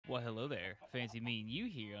Well, hello there. Fancy meeting you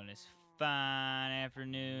here on this fine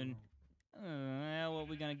afternoon. Well, what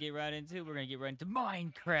we gonna get right into? We're gonna get right into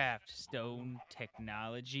Minecraft Stone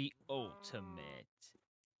Technology Ultimate.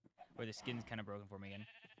 Where the skin's kind of broken for me again.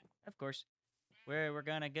 Of course. Where we're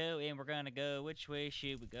gonna go and we're gonna go. Which way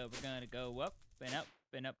should we go? We're gonna go up and up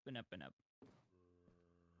and up and up and up.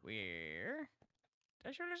 Where?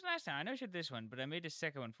 I showed this last time. I know I showed this one, but I made a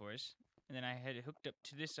second one for us. And then I had it hooked up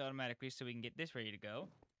to this automatically so we can get this ready to go.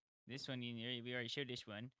 This one, we already showed this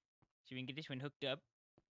one. So we can get this one hooked up.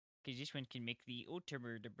 Because this one can make the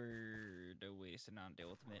ultimate wait, it's not the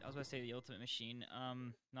ultimate. I was about to say the ultimate machine.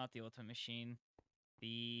 Not the ultimate machine.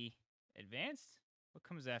 The advanced? What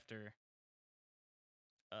comes after?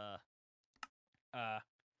 Uh,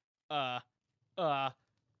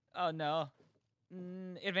 oh no.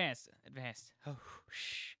 Advanced. Advanced. Oh,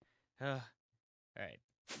 shh. Alright.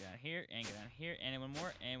 Get on here, and get on here, and one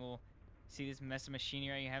more, and we'll see this mess of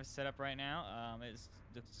machinery I have set up right now. It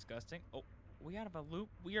looks disgusting. Oh, we out of a loop?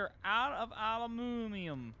 We are out of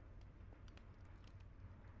aluminum.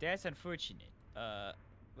 That's unfortunate.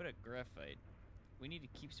 What a graphite. We need to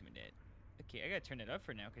keep some of that. Okay, I gotta turn it up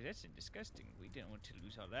for now, because that's disgusting. We didn't want to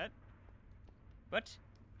lose all that. But,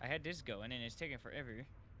 I had this going, and it's taking forever.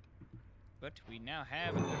 But we now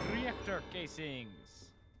have reactor casings.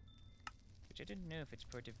 Which I didn't know if it's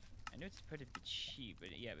part of. I know it's part of the chip, but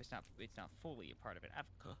yeah, it's not fully a part of it. Of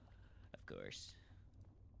course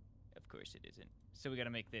it isn't. So we gotta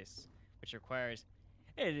make this, which requires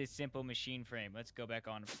a simple machine frame. Let's go back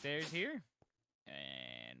on upstairs here,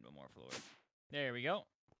 and one more floor. There we go.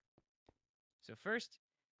 So first,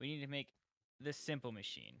 we need to make the simple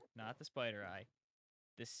machine, not the spider eye.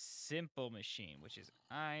 The simple machine, which is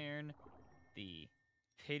iron. The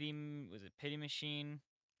pity machine.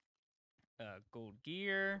 Gold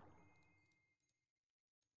gear.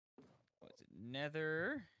 What's it?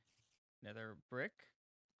 Nether brick.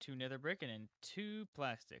 2 nether brick, and then 2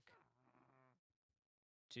 plastic.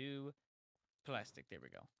 2 plastic. There we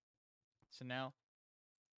go. So now,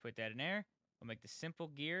 put that in there. We'll make the simple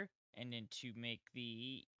gear, and then to make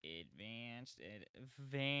the advanced. I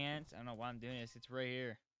don't know why I'm doing this. It's right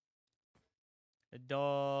here.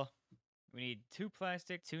 Duh. We need 2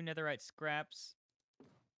 plastic, 2 netherite scraps,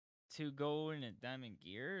 2 gold, and a diamond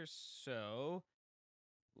gear. So,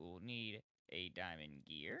 we'll need a diamond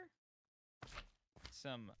gear,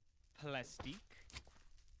 some plastic,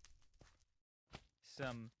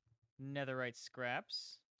 some netherite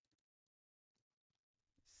scraps,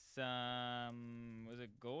 some, was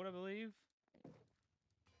it gold, I believe?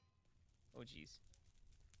 Oh, jeez.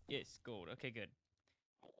 Yes, gold. Okay, good.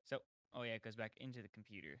 So, oh yeah, it goes back into the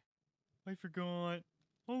computer. I forgot.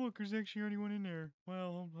 Oh, look, there's actually already one in there.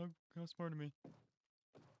 Wow, how smart of me.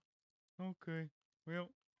 Okay, well.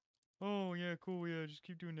 Oh, yeah, cool, yeah, just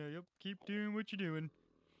keep doing that. Yep, keep doing what you're doing.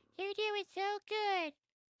 You're doing so good.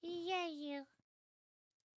 Yeah, you.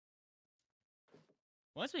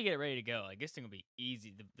 Once we get it ready to go, I guess thing will be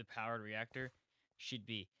easy. The powered reactor should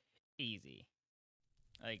be easy.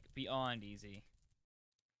 Like, beyond easy.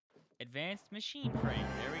 Advanced machine frame.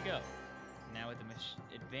 There we go. Now with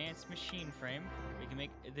the advanced machine frame, we can make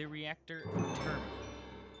the reactor terminal.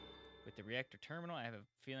 With the reactor terminal, I have a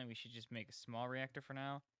feeling we should just make a small reactor for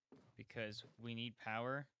now, because we need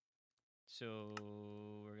power. So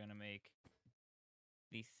we're gonna make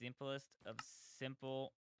the simplest of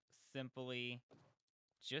simply,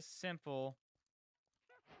 just simple,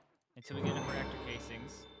 until we get enough reactor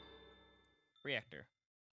casings. Reactor.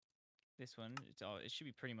 This one, it should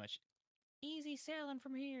be pretty much easy sailing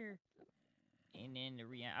from here. And then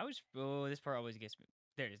oh, this part always gets me.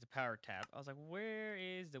 There it is, the power tap. I was like,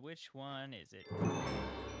 which one is it?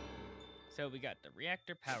 So we got the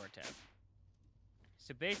reactor power tap.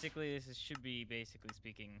 So basically, should be, basically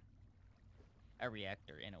speaking, a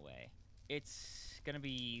reactor in a way. It's gonna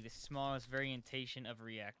be the smallest variantation of a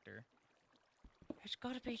reactor. It's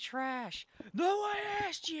gotta be trash. No, I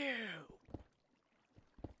asked you!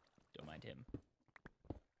 Don't mind him.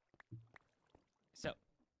 So,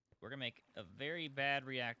 we're gonna make a very bad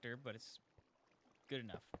reactor, but it's good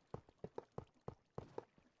enough.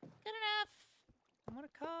 Good enough! I'm gonna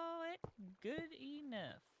call it good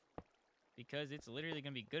enough. Because it's literally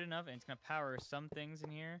gonna be good enough, and it's gonna power some things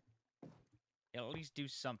in here. It'll at least do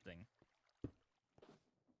something.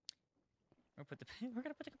 We're gonna put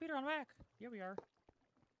the computer on back. Yeah, we are.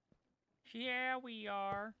 Yeah, we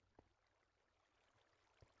are.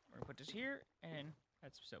 We're gonna put this here, and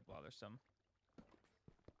that's so bothersome.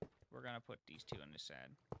 We're gonna put these 2 on this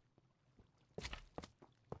side.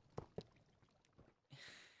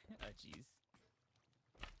 Oh, jeez.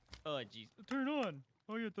 Oh, jeez. Turn on!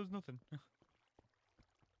 Oh, yeah, it does nothing.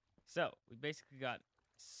 So we basically got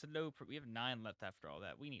we have 9 left after all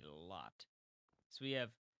that. We need a lot. So we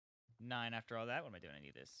have 9 after all that. What am I doing? I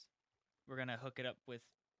need this. We're gonna hook it up with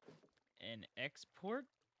an export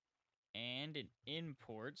and an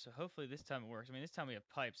import. So hopefully this time it works. I mean, this time we have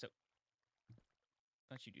pipes. So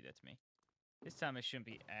don't you do that to me. This time it shouldn't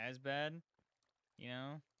be as bad, you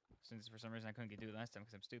know. Since for some reason I couldn't do it last time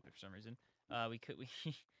because I'm stupid for some reason. We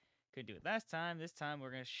could do it last time. This time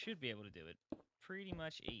we're should be able to do it pretty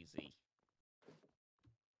much easy.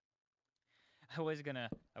 I was gonna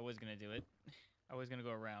do it. I was gonna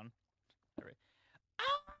go around. All right.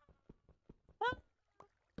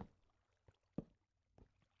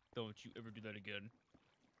 Don't you ever do that again.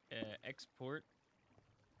 Export,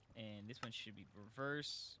 and this one should be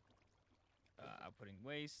reverse. Outputting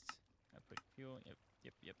waste. Output fuel.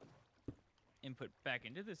 Yep. Input back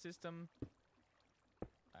into the system.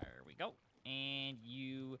 There we go. And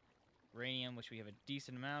uranium, which we have a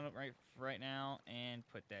decent amount of right now, and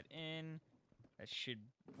put that in. That should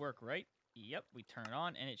work, right? Yep, we turn it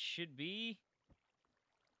on, and it should be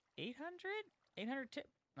 800? 800 tip?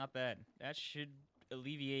 Not bad. That should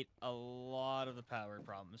alleviate a lot of the power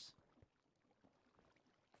problems.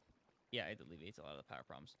 Yeah, it alleviates a lot of the power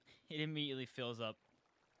problems. It immediately fills up.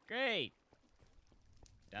 Great!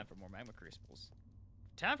 Time for more magma crystals.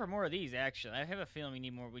 Time for more of these, actually. I have a feeling we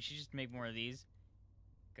need more. We should just make more of these.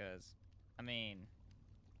 Because, I mean...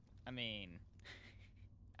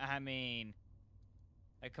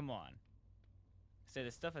 Like, come on. So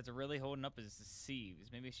the stuff that's really holding up is the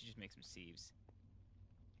sieves. Maybe I should just make some sieves.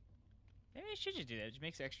 Maybe I should just do that.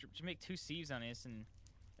 Just make 2 sieves on this, and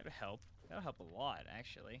that'll help. That'll help a lot,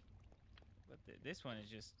 actually. But this one is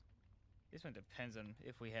just... This one depends on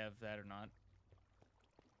if we have that or not.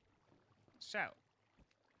 So,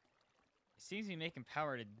 it seems to be making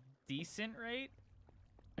power at a decent rate.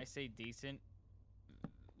 I say decent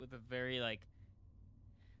with a very, like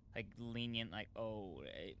lenient,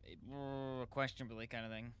 questionably kind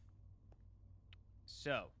of thing.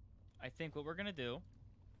 So, I think what we're going to do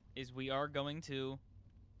is we are going to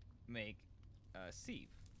make a sieve.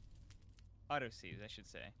 Auto sieves, I should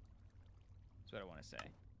say. That's what I want to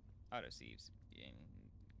say. Auto sieves. In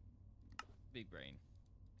big brain.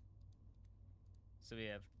 So we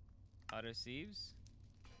have auto sieves.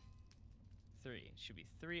 3. It should be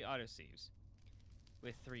 3 auto sieves.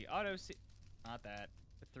 With 3 auto sieves. Not that.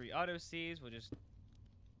 With 3 auto sieves, we'll just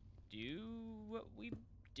do what we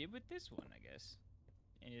did with this one, I guess.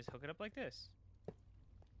 And just hook it up like this.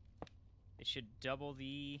 It should double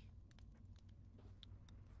the...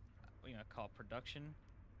 What do you want to call it? Production?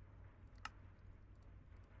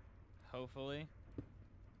 Hopefully.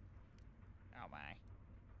 Oh my.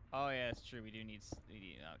 Oh yeah, that's true. We need.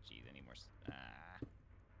 Oh geez, I need more.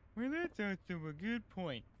 Well, that's also a good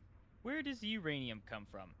point. Where does the uranium come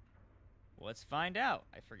from? Well, let's find out.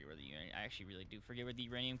 I forget where the uranium. I actually really do forget where the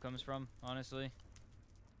uranium comes from. Honestly.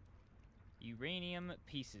 Uranium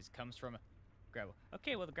pieces comes from gravel.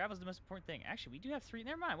 Okay, well the gravel's the most important thing. Actually, we do have 3.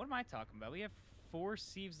 Never mind. What am I talking about? We have 4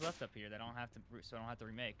 sieves left up here that I don't have to. So I don't have to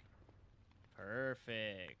remake.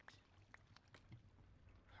 Perfect.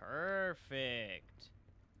 Perfect.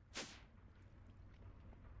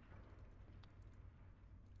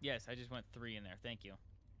 Yes, I just went 3 in there. Thank you.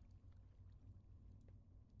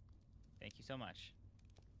 Thank you so much.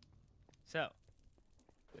 So,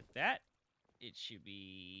 with that, it should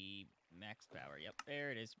be max power. Yep, there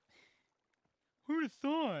it is. Who'd have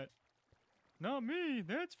thought? Not me,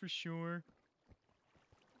 that's for sure.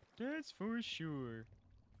 That's for sure.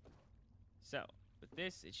 So, with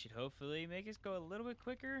this, it should hopefully make us go a little bit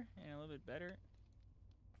quicker and a little bit better.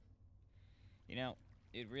 You know,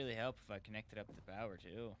 it'd really help if I connected up the power,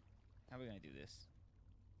 too. How are we gonna do this?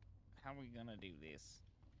 How are we gonna do this?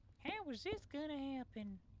 How is this gonna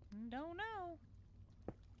happen? Don't know.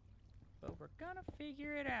 But we're gonna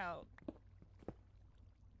figure it out.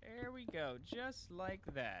 There we go, just like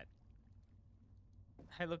that.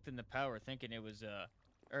 I looked in the power thinking it was, I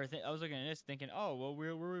was looking at this thinking, oh, well,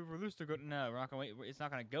 we're this to go. No, we're not gonna wait. It's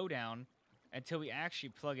not gonna go down until we actually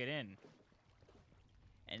plug it in.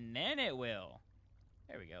 And then it will.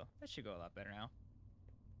 There we go. That should go a lot better now.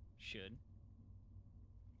 Should.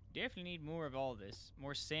 Definitely need more of all this.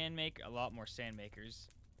 More a lot more sand makers.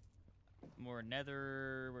 More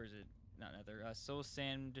nether, where is it? Not nether, soul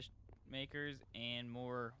sand makers, and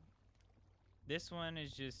more. This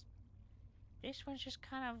one's just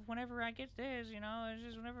kind of whenever I get this, you know, it's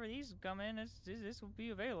just whenever these come in, this will be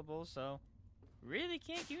available, so really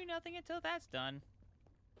can't give you nothing until that's done.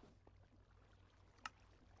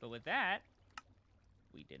 But with that,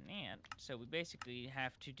 We didn't. So we basically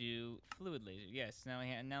have to do fluid laser. Yes, now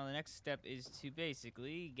the next step is to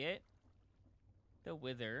basically get the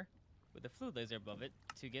wither with the fluid laser above it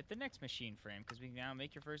to get the next machine frame, because we can now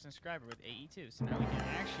make your first inscriber with AE2. So now we can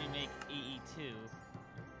actually make AE2,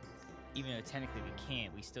 even though technically we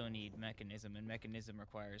can't. We still need mechanism, and mechanism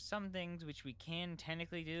requires some things which we can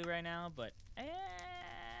technically do right now, but I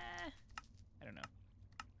don't know.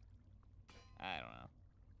 I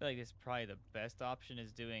feel like this is probably the best option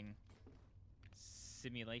is doing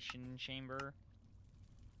simulation chamber.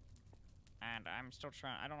 And I'm still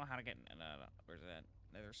trying. I don't know how to get. Where's that?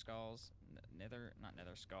 Nether skulls. Not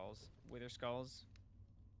nether skulls. Wither skulls.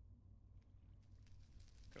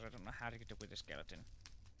 Because I don't know how to get the wither skeleton.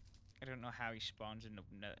 I don't know how he spawns in the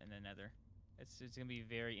nether. It's gonna be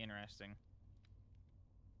very interesting.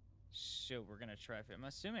 So we're gonna try. I'm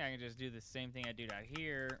assuming I can just do the same thing I do out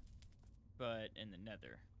here, but in the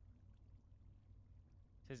nether.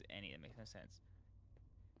 It says any. That makes no sense.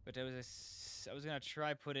 But I was gonna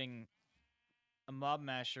try putting a mob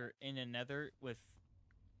masher in a nether with,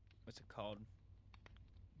 what's it called?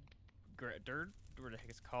 Dirt? What the heck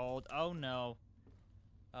it's called? Oh no.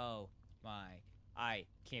 Oh my. I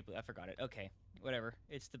can't believe I forgot it. Okay. Whatever.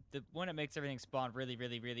 It's the one that makes everything spawn really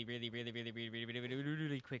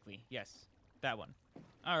quickly. Yes. That one.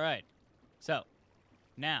 Alright. So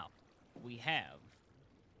now we have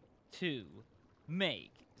to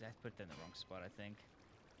make, I put that in the wrong spot, I think.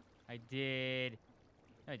 I did.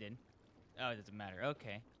 No, I didn't. Oh, it doesn't matter.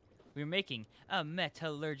 Okay. We're making a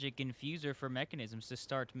metallurgic infuser for mechanisms to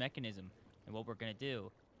start mechanism. And what we're going to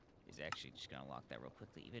do is actually just going to lock that real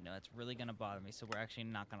quickly, even though it's really going to bother me. So we're actually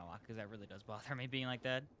not going to lock, because that really does bother me being like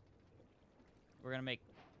that. We're going to make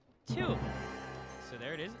 2 of them. So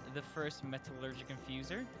there it is, the first metallurgic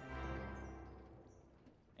infuser.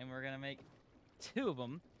 And we're going to make 2 of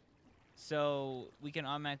them. So we can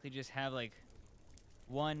automatically just have, like,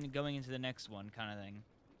 one going into the next one kind of thing.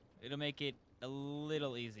 It'll make it a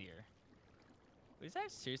little easier. Does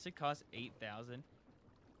that seriously cost 8,000?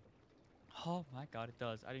 Oh my god, it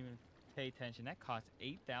does. I didn't even pay attention. That costs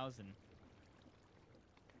 8,000.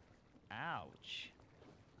 Ouch.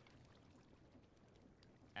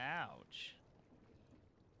 Ouch.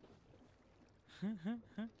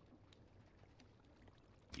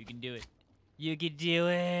 You can do it. You can do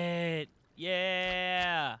it!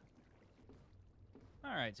 Yeah!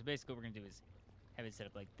 Alright, so basically what we're gonna do is have it set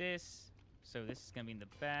up like this. So this is gonna be in the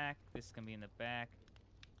back. This is gonna be in the back.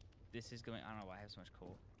 This is going. I don't know why I have so much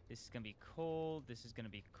coal. This is gonna be coal. This is gonna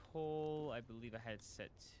be coal. I believe I had it set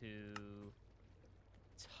to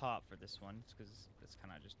top for this one. It's because that's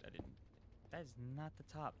kind of just I didn't. That is not the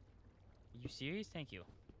top. Are you serious? Thank you.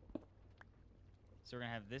 So we're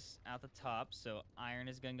gonna have this out the top. So iron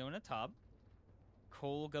is gonna go in the top.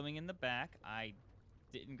 Coal going in the back. I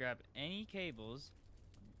didn't grab any cables.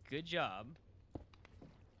 Good job.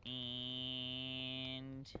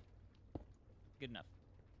 And good enough.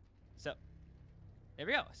 So there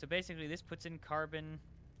we go. So basically this puts in carbon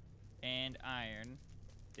and iron.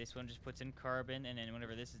 This one just puts in carbon, and then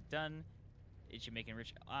whenever this is done, it should make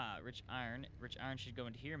rich iron. Rich iron should go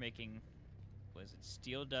into here making, what is it,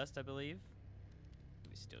 steel dust, I believe.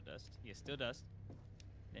 Maybe steel dust. Yeah, steel dust.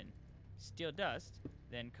 Then steel dust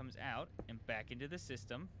then comes out and back into the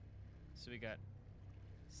system. So we got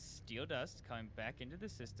steel dust coming back into the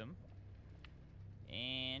system.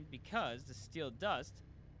 And because the steel dust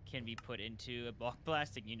can be put into a block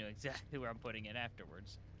blasting, you know exactly where I'm putting it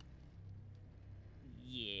afterwards.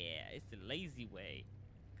 Yeah, it's the lazy way.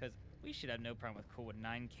 Because we should have no problem with coal with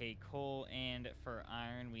 9k coal, and for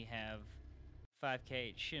iron we have 5k.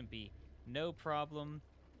 It shouldn't be no problem.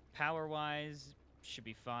 Power-wise, should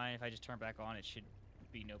be fine. If I just turn back on, it should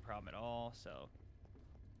be no problem at all, so...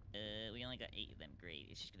 we only got 8 of them. Great.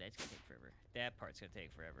 That's gonna take forever. That part's gonna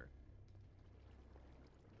take forever.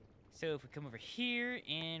 So if we come over here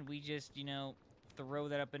and we just, you know, throw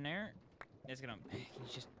that up in there, it's gonna... Can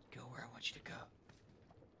you just go where I want you to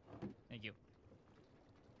go? Thank you.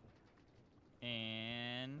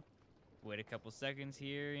 And wait a couple seconds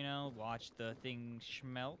here, you know, watch the thing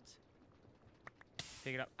smelt.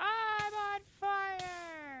 Pick it up. I'm on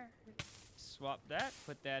fire! Swap that,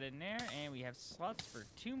 put that in there, and we have slots for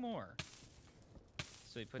 2 more.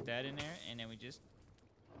 So we put that in there, and then we just...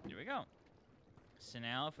 There we go. So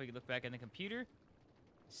now, if we look back in the computer...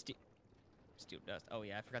 Steel dust. Oh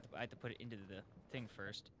yeah, I had to put it into the thing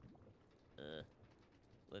first.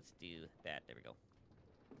 Let's do that. There we go.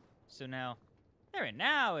 So now... There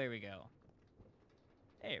we go.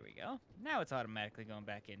 There we go. Now it's automatically going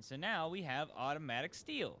back in. So now we have automatic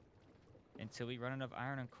steel. Until we run out of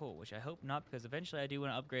iron and coal, which I hope not, because eventually I do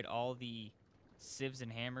want to upgrade all the sieves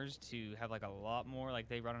and hammers to have like a lot more. Like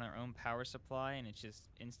they run on their own power supply, and it's just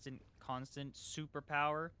instant, constant, super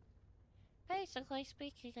power. Basically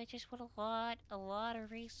speaking, I just want a lot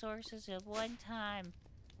of resources at one time.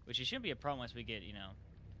 Which it shouldn't be a problem once we get, you know,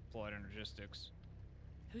 flight energistics.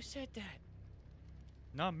 Who said that?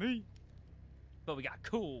 Not me. But we got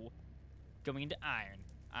coal going into iron.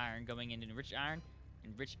 Iron going into enriched iron.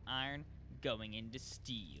 Enriched iron going into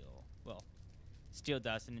steel. Well, steel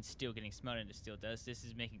dust and then steel getting smelted into steel dust. This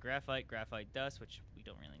is making graphite, graphite dust, which we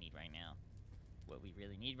don't really need right now. What we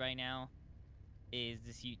really need right now is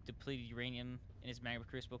this depleted uranium in its magma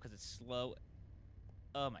crucible because it's slow.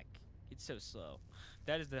 Oh my, it's so slow.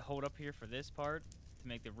 That is the hold up here for this part to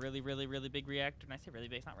make the really, really, really big reactor. And I say really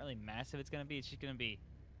big, it's not really massive. It's gonna be, it's just gonna be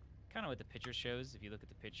kind of what the picture shows. If you look at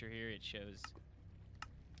the picture here, it shows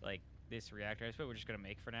like this reactor. That's what we're just gonna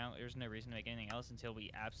make for now. There's no reason to make anything else until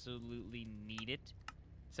we absolutely need it.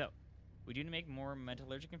 So we do need to make more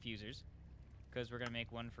metallurgic infusers because we're gonna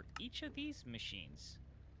make one for each of these machines.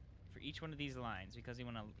 For each one of these lines, because we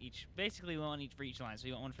want to basically we want each for each line. So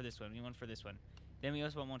we want one for this one, we want one for this one. Then we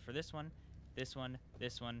also want one for this one, this one,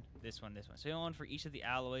 this one, this one, this one. So we want one for each of the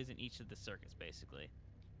alloys and each of the circuits, basically.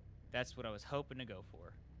 That's what I was hoping to go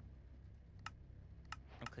for.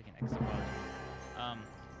 I'm clicking X.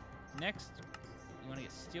 Next, we want to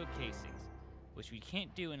get steel casings, which we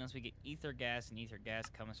can't do unless we get ether gas, and ether gas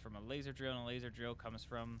comes from a laser drill, and a laser drill comes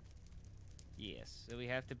from... Yes, so we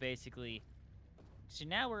have to basically... So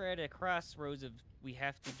now we're at a crossroads of we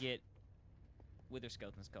have to get wither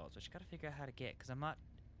skeleton skulls, which I gotta figure out how to get, because I'm not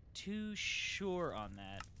too sure on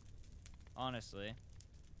that, honestly.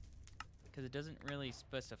 Because it doesn't really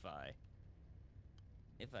specify.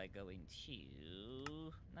 If I go into...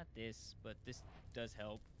 Not this, but this does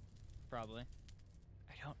help, probably.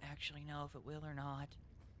 I don't actually know if it will or not.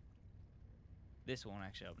 This won't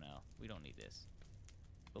actually help now. We don't need this.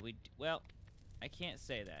 But well, I can't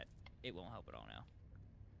say that. It won't help at all now.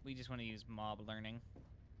 We just want to use mob learning.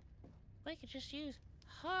 We could just use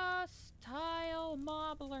hostile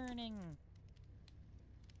mob learning.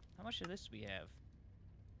 How much of this do we have?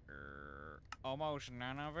 Almost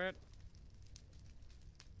none of it.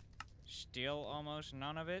 Still almost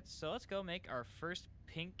none of it. So let's go make our first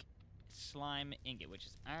pink slime ingot, which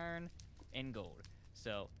is iron and gold.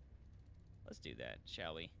 So let's do that,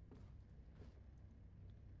 shall we?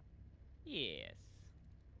 Yes.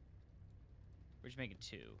 We're just making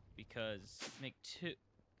two, because make two.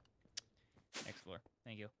 Next floor.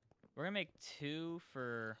 Thank you. We're gonna make two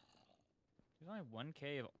for... There's only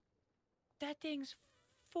 1K of... That thing's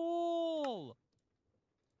full!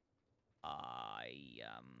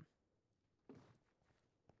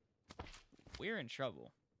 We're in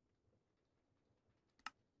trouble.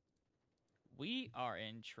 We are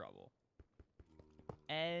in trouble.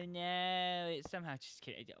 Oh no, it somehow just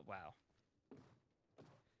kidding. Wow.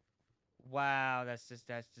 Wow, that's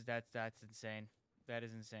insane. That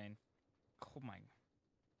is insane. Oh my.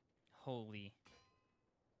 Holy.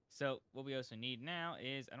 So, what we also need now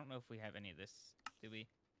is, I don't know if we have any of this, do we?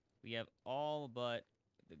 We have all but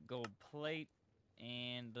the gold plate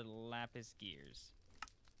and the lapis gears.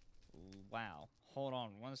 Wow. Hold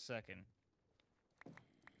on 1 second.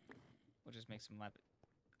 We'll just make some lapis.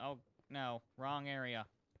 Oh, no. Wrong area.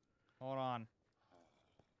 Hold on.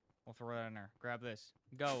 We'll throw that in there. Grab this.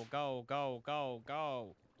 Go, go, go, go,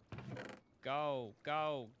 go. Go,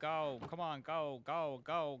 go, go. Come on, go, go,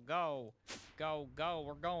 go, go. Go, go.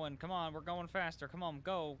 We're going. Come on, we're going faster. Come on,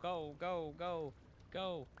 go, go, go, go.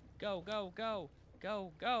 Go, go, go, go.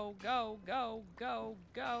 Go, go, go, go, go,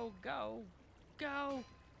 go, go. Go,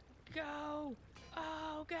 go.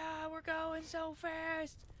 Oh, God, we're going so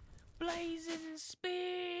fast. Blazing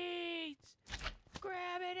speeds.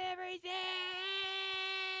 Grabbing everything.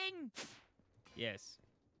 Yes.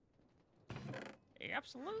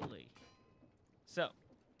 Absolutely. So,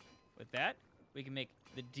 with that, we can make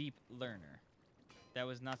the deep learner. That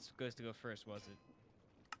was not supposed to go first, was it?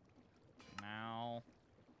 Now.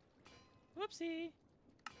 Whoopsie.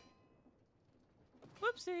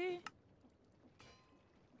 Whoopsie.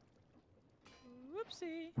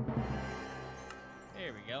 Whoopsie.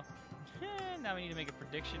 There we go. Now we need to make a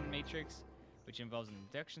prediction matrix, which involves an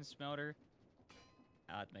induction smelter.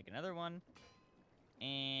 I'll have to make another one.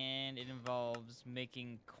 And it involves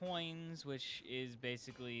making coins, which is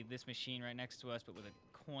basically this machine right next to us, but with a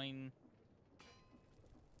coin.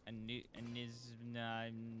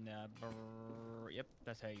 Yep,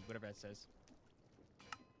 that's how you, whatever that says.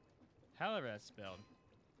 However that's spelled.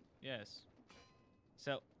 Yes.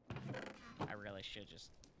 So, I really should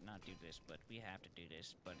just not do this, but we have to do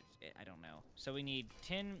this, but I don't know. So we need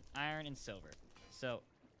tin, iron, and silver. So,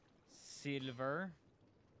 silver,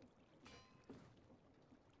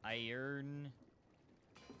 iron,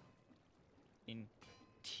 and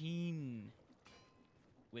tin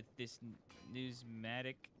with this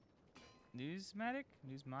newsmatic.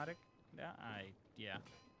 Yeah,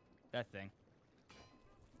 that thing.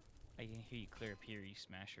 I can hear you clear up here, you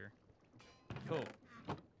smasher. Cool.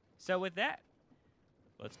 So with that,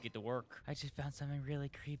 let's get to work. I just found something really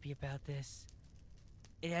creepy about this.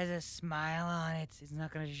 It has a smile on it. It's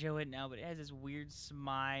not gonna show it now, but it has this weird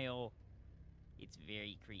smile. It's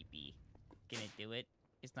very creepy. Can it do it?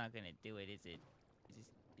 It's not gonna do it, is it?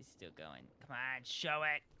 It's still going. Come on, show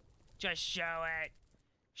it. Just show it.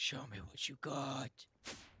 Show me what you got.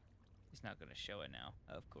 It's not gonna show it now,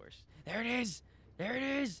 of course. There it is. There it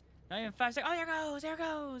is. Not even 5 seconds. Oh, there it goes. There it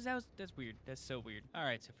goes. That's weird. That's so weird. All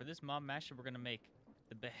right, so for this mob masher, we're gonna make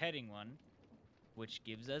the beheading one, which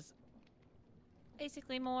gives us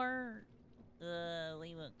basically more.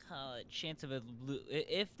 We won't call it chance of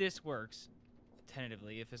if this works.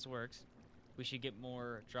 Tentatively, if this works, we should get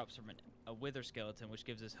more drops from a wither skeleton, which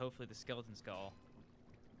gives us hopefully the skeleton skull.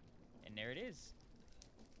 And there it is.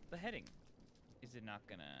 Beheading. Is it not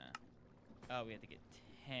gonna... Oh, we have to get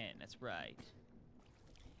 10. That's right.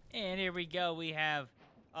 And here we go. We have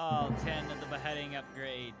all 10 of the beheading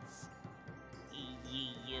upgrades.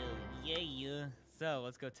 Yeah. So,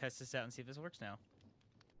 let's go test this out and see if this works now.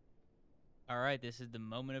 Alright, this is the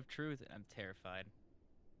moment of truth. I'm terrified.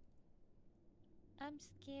 I'm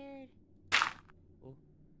scared.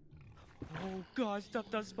 Oh god, stuff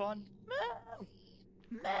does spawn. Move!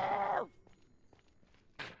 Move!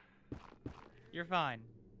 You're fine.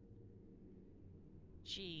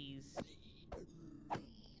 Jeez.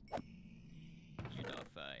 You're not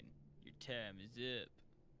fine. Your time is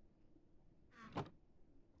up.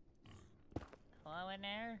 Hello in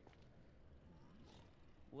there?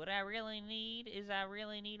 What I really need is I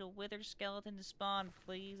really need a wither skeleton to spawn,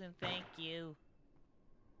 please, and thank you.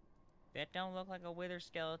 That don't look like a wither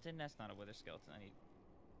skeleton. That's not a wither skeleton. I need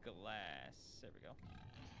glass. There we go.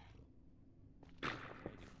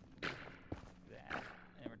 Do that.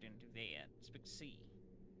 And we're gonna do that. Expect to see.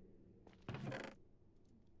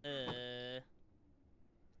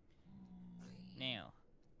 Now,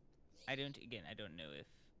 I don't know if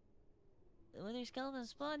The wither skeleton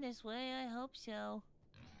spawned this way. I hope so.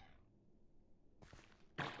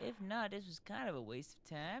 If not, this was kind of a waste of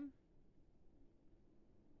time.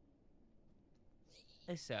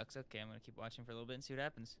 This sucks. Okay, I'm gonna keep watching for a little bit and see what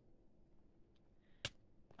happens.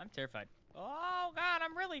 I'm terrified. Oh god,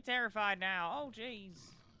 I'm really terrified now. Oh jeez.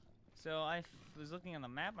 So I was looking on the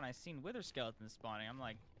map and I seen wither skeletons spawning. I'm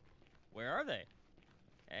like, where are they?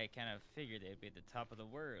 I kind of figured they'd be at the top of the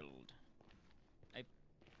world. I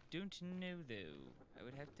don't know though. I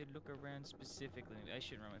would have to look around specifically. I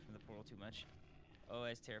shouldn't run away from the portal too much. Oh,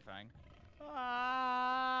 that's terrifying. Ah!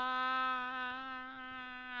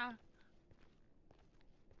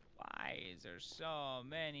 Why is there so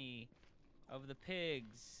many of the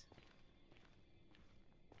pigs?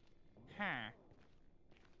 Huh.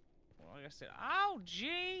 Well, like I said, oh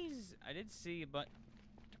jeez! I did see a bunch.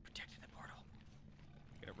 They're protecting the portal.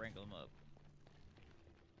 Gotta wrangle them up.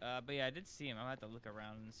 But yeah, I did see him. I'm gonna have to look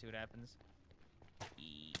around and see what happens.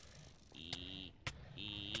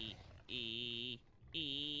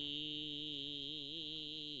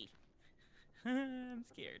 I'm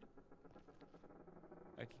scared.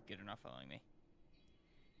 Okay, good. They're not following me.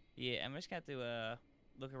 Yeah, I'm just gonna have to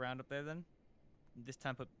look around up there then. This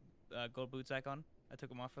time put gold boots back on. I took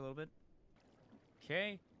them off for a little bit.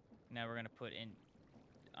 Okay. Now we're gonna put in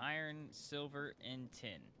iron, silver, and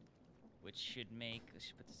tin, which should make. Let's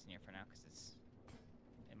just put this in here for now because it's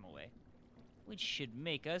in my way. Which should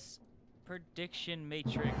make us prediction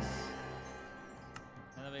matrix.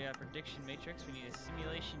 Now that we got prediction matrix, we need a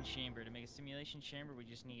simulation chamber. To make a simulation chamber, we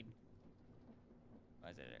just need.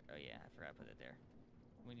 Why is that there? Oh yeah, I forgot to put it there.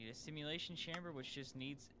 We need a simulation chamber, which just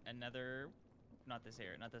needs another. Not this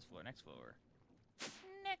area, not this floor. Next floor.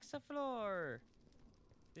 Next floor.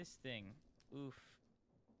 This thing. Oof.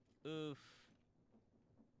 Oof.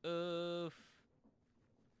 Oof.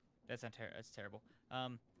 That's not that's terrible.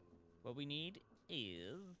 What we need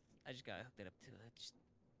is I just gotta hook that up to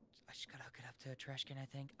I just gotta hook it up to a trash can.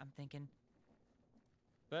 I'm thinking.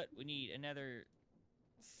 But we need another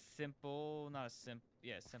simple, not a simple.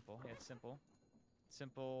 Yeah, simple. Yeah, it's simple.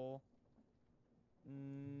 Simple.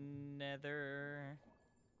 Nether.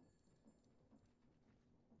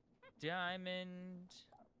 Diamond.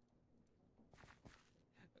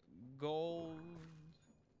 Gold.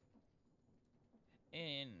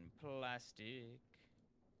 And plastic.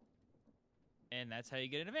 And that's how you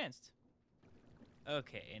get it advanced.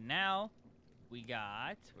 Okay, and now we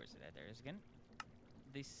got, where's it at? There it is again.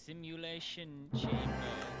 The simulation chamber.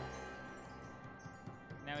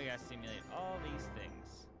 Now we gotta simulate all these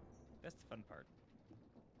things. That's the fun part.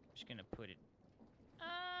 I'm just gonna put it.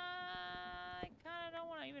 I kind of don't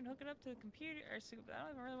want to even hook it up to the computer. I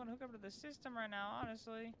don't even really want to hook up to the system right now,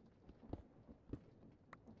 honestly.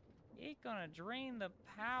 It's gonna drain the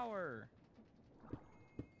power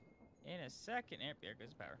in a second. Yep, there goes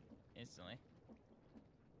the power instantly.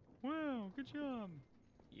 Wow, good job.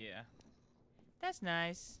 Yeah, that's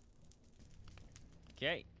nice.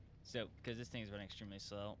 Okay, so because this thing is running extremely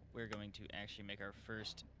slow, we're going to actually make our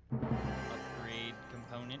first upgrade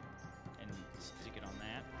component and stick it on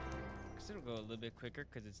that. Because it'll go a little bit quicker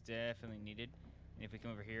because it's definitely needed. And if we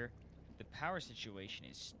come over here, the power situation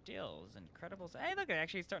is still as incredible. Hey, look,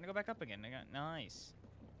 actually it's starting to go back up again. I got nice.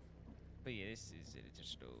 But yeah, this is it. It's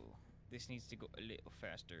just slow. This needs to go a little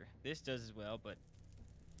faster. This does as well, but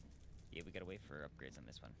yeah, we gotta wait for upgrades on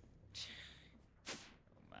this one. Oh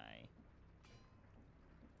my.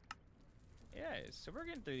 Yeah, so we're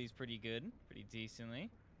getting through these pretty good, pretty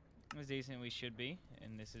decently. As decent as we should be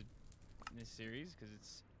in this series, because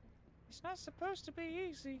it's not supposed to be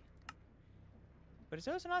easy. But it's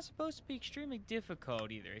also not supposed to be extremely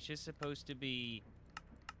difficult either. It's just supposed to be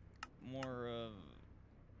more of,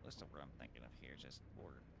 what's the word I'm thinking of here? Just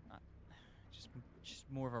more, not, just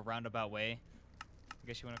more of a roundabout way, I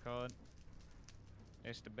guess you want to call it.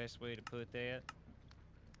 That's the best way to put that.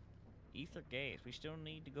 Ether gas. We still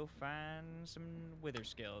need to go find some wither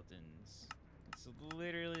skeletons. It's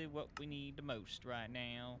literally what we need the most right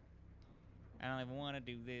now. I don't even want to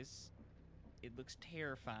do this. It looks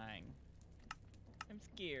terrifying. I'm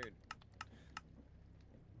scared.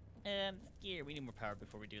 I'm scared. We need more power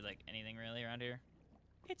before we do like anything really around here.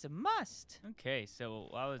 It's a must. Okay, so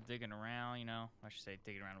while I was digging around, you know, I should say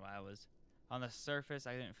digging around while I was on the surface,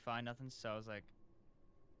 I didn't find nothing, so I was like,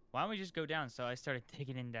 why don't we just go down? So I started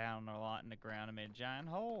digging in down a lot in the ground and made a giant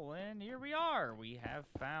hole, and here we are. We have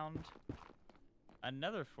found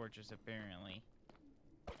another fortress, apparently.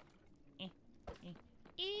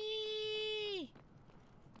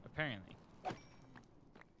 Apparently.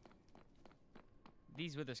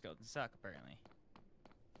 These wither skeletons suck, apparently.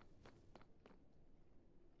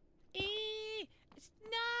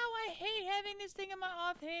 No, I hate having this thing in my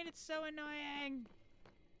offhand. It's so annoying.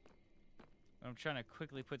 I'm trying to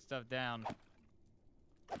quickly put stuff down.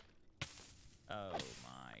 Oh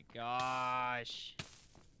my gosh.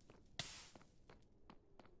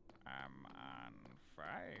 I'm on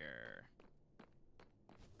fire.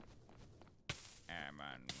 I'm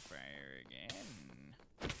on fire again.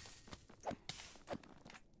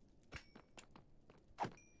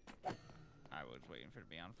 I was waiting for it to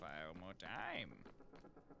be on fire one more time.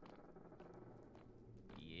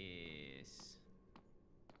 Yes.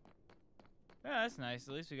 Oh, that's nice.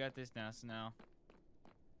 At least we got this now. So now,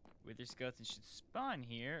 wither skeletons should spawn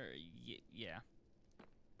here. Yeah.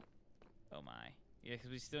 Oh my. Yeah,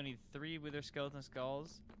 because we still need 3 wither skeleton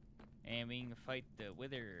skulls. And we can fight the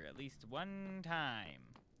wither at least one time.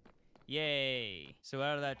 Yay. So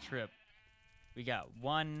out of that trip, we got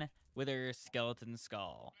 1 wither skeleton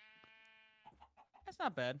skull. That's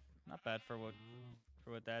not bad. Not bad for what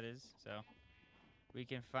that is. So we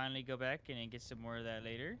can finally go back and get some more of that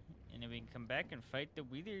later. And then we can come back and fight the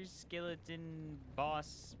wither skeleton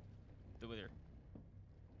boss. The wither.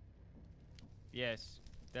 Yes,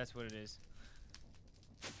 that's what it is.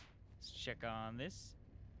 Let's check on this.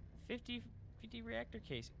 50 reactor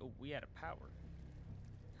case. Oh, we out of power.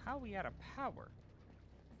 How we out of power?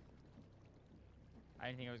 I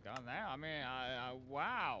didn't think I was gone now. I mean,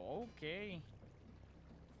 wow, okay.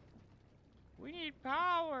 We need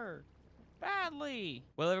power. Badly.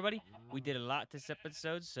 Well, everybody, we did a lot this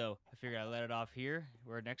episode, so I figured I'd let it off here.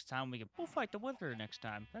 Where next time we'll fight the wither next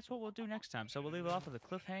time. That's what we'll do next time. So we'll leave it off with a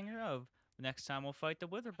cliffhanger of next time we'll fight the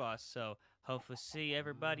wither boss. So hopefully see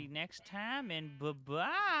everybody next time, and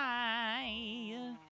bye-bye.